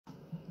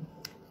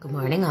Good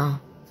morning,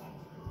 all.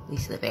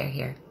 Lisa the Bear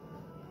here.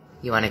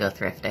 You want to go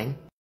thrifting?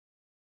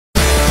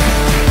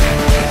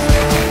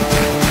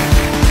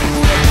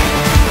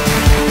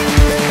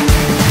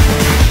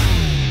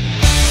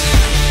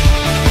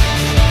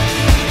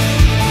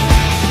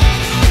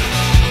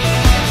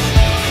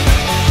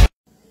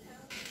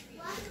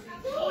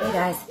 Hey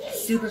guys,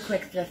 super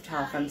quick thrift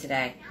haul from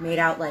today. Made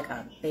out like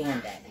a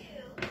bandit.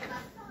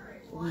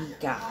 We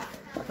got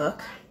a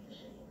book.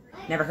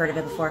 Never heard of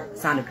it before.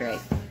 Sounded great.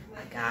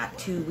 I got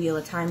 2 Wheel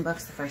of Time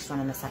books, the first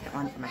one and the second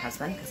one for my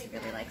husband because he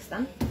really likes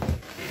them.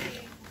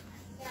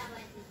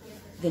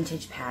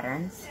 Vintage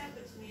patterns.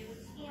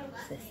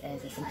 This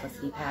is a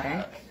simplicity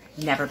pattern.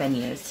 Never been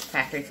used.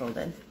 Factory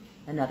folded.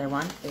 Another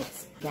one.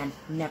 It's, again,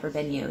 never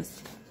been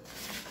used.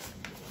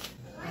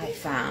 I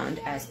found,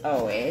 as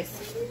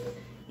always,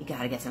 you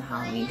gotta get some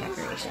Halloween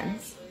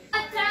decorations.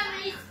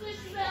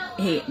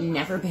 A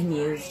never been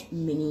used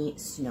mini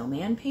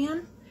snowman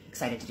pan.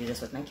 Excited to do this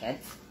with my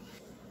kids.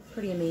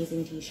 Pretty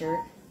amazing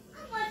t-shirt.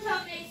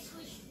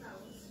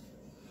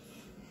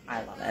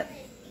 I love it.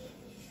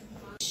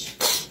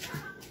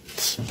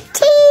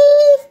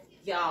 Teeth!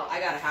 Y'all, I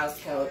got a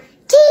house coat.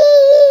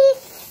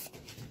 Teeth!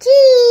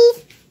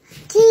 Teeth!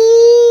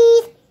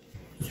 Teeth!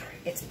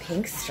 It's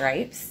pink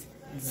stripes,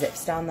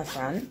 zips down the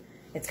front.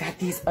 It's got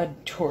these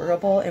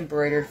adorable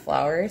embroidered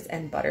flowers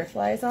and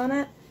butterflies on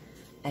it.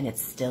 And it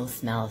still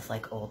smells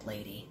like old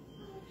lady.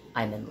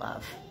 I'm in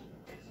love.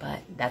 But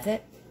that's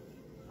it.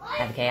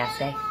 Have a chaos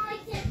day.